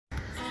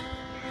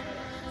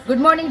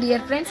Good morning dear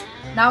friends.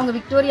 நான் உங்க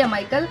Victoria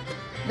Michael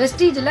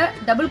வெஸ்டீஜ்ல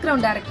double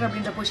crown director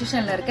அப்படின்ற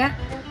பொசிஷன்ல இருக்கேன்.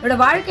 என்னோட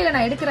வாழ்க்கையில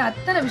நான் எடுக்கிற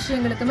அத்தனை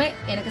விஷயங்களுக்குமே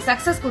எனக்கு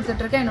சக்சஸ்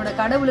கொடுத்துட்டு இருக்கேன். என்னோட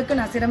கடவுளுக்கு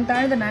நான் சிரம்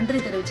தாழ்ந்த நன்றி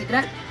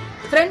தெரிவிச்சுக்கிறேன்.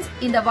 ஃப்ரெண்ட்ஸ்,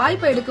 இந்த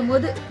வாய்ப்பை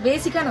எடுக்கும்போது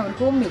பேசிக்கா நான் ஒரு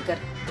ஹோம்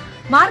மேக்கர்.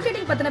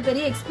 மார்க்கெட்டிங் பத்தின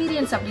பெரிய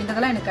எக்ஸ்பீரியன்ஸ்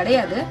அப்படின்றதெல்லாம் எனக்கு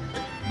கிடையாது.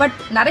 பட்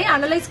நிறைய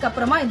அனலைஸ்க்கு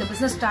அப்புறமா இந்த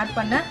பிசினஸ் ஸ்டார்ட்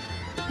பண்ணேன்.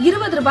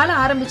 20 ரூபாயில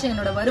ஆரம்பிச்ச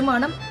என்னோட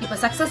வருமானம் இப்ப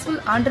சக்சஸ்ஃபுல்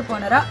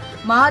ஆண்டர்பிரனரா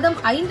மாதம்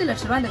 5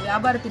 லட்சம் ரூபாய் இந்த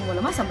வியாபாரத்தின்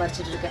மூலமா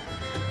சம்பாரிச்சிட்டு இருக்கேன்.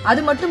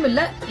 அது மட்டும் இல்ல,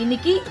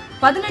 இன்னைக்கு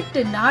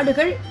 18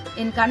 நாடுகள்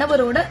என்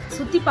கணவரோட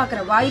சுத்தி பாக்குற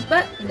வாய்ப்பை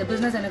இந்த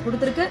பிசினஸ் எனக்கு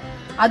கொடுத்திருக்கு.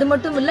 அது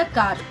மட்டும் இல்ல,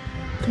 கார்.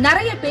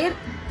 நிறைய பேர்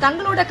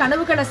தங்களோட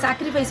கனவுகளை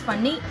சாக்ரிஃபைஸ்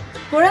பண்ணி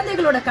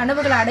குழந்தைகளோட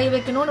கனவுகளை அடைய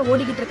வைக்கணும்னு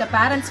ஓடிக்கிட்டு இருக்க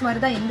பேரண்ட்ஸ் மாதிரி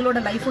தான் எங்களோட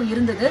லைஃபும்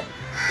இருந்தது.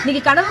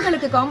 இன்னைக்கு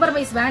கனவுகளுக்கு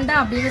காம்ப்ரமைஸ்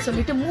வேண்டாம் அப்படின்னு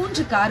சொல்லிட்டு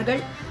 3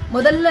 கார்கள்,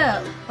 முதல்ல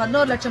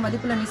 11 லட்சம்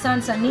மதிப்புள்ள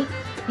நிசான் சன்னி,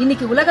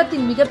 இன்னைக்கு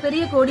உலகத்தின்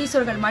மிகப்பெரிய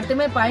கோடீஸ்வரர்கள்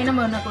மட்டுமே பயணம்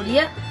பண்ணக்கூடிய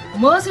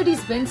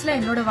மெர்சிடிஸ் பென்ஸ்ல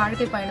என்னோட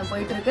வாழ்க்கை பயணம்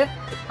போயிட்டு இருக்கு.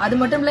 அது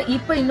மட்டும் இல்ல,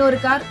 இப்ப இன்னொரு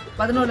கார்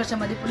 11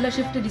 லட்சம் மதிப்புள்ள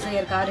ஷிஃப்ட்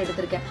டிசையர் கார்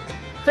எடுத்திருக்கேன்.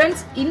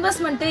 ஃப்ரெண்ட்ஸ்,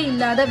 இன்வெஸ்ட்மெண்டே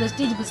இல்லாத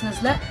வெஸ்டீஜ்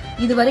பிசினஸ்ல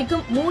இது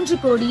வரைக்கும்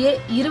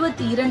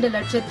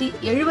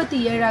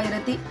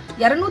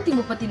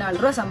 3,22,77,234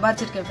 ரூபாய்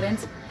சம்பாதிச்சிருக்கேன்.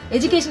 ஃப்ரெண்ட்ஸ்,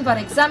 எஜுகேஷன்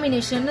ஃபார்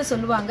எக்ஸாமினேஷன்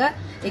சொல்லுவாங்க.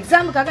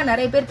 எக்ஸாமுக்காக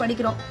நிறைய பேர்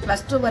படிக்கிறோம்.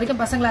 +2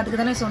 வரைக்கும் பசங்களை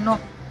அதுக்கு தானே சொன்னோம்.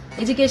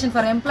 எஜுகேஷன்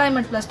ஃபார்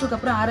எம்ப்ளாய்மெண்ட் +2க்கு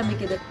அப்புறம்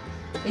ஆரம்பிக்குது.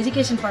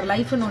 எஜுகேஷன் ஃபார்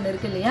லைஃப்னு ஒன்று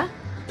இருக்கு இல்லையா?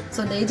 ஸோ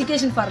இந்த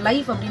எஜுகேஷன் ஃபார்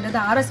லைஃப் அப்படின்றது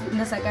RS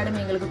பிசினஸ் அகாடமி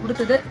எங்களுக்கு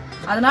கொடுத்தது.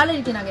 அதனால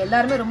இன்னைக்கு நாங்கள்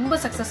எல்லாருமே ரொம்ப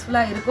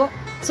சக்சஸ்ஃபுல்லா இருக்கோம்.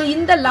 ஸோ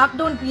இந்த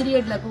லாக்டவுன்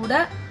பீரியட்ல கூட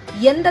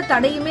எந்த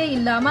தடையுமே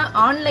இல்லாம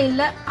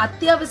ஆன்லைன்ல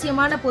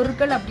அத்தியாவசியமான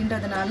பொருட்கள்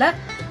அப்படின்றதுனால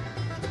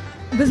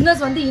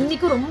பிசினஸ்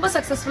இன்னைக்கும் ரொம்ப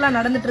சக்சஸ்ஃபுல்லா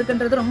நடந்துட்டு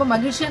இருக்குன்றது ரொம்ப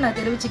மகிழ்ச்சியா நான்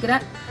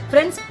தெரிவிச்சுக்கிறேன்.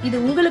 ஃப்ரெண்ட்ஸ், இது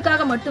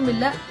உங்களுக்காக மட்டும்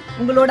இல்ல,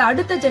 உங்களோட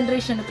அடுத்த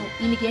ஜெனரேஷனுக்கும்,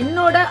 இன்னைக்கு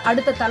என்னோட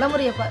அடுத்த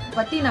தலைமுறையை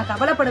பத்தி நான்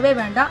கவலைப்படவே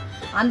வேண்டாம்.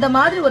 அந்த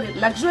மாதிரி ஒரு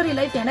லக்ஸுரி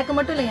லைஃப் எனக்கு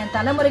மட்டும் இல்ல, என்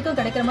தலைமுறைக்கும்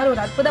கிடைக்கிற மாதிரி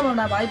ஒரு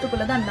அற்புதமான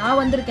வாய்ப்புக்குள்ளதான் நான்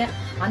வந்திருக்கேன்.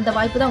 அந்த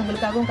வாய்ப்பு தான்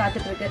உங்களுக்காகவும்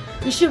காத்துட்டு இருக்கு.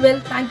 Wish you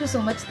well. Thank you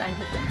so much.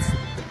 Thank you friends.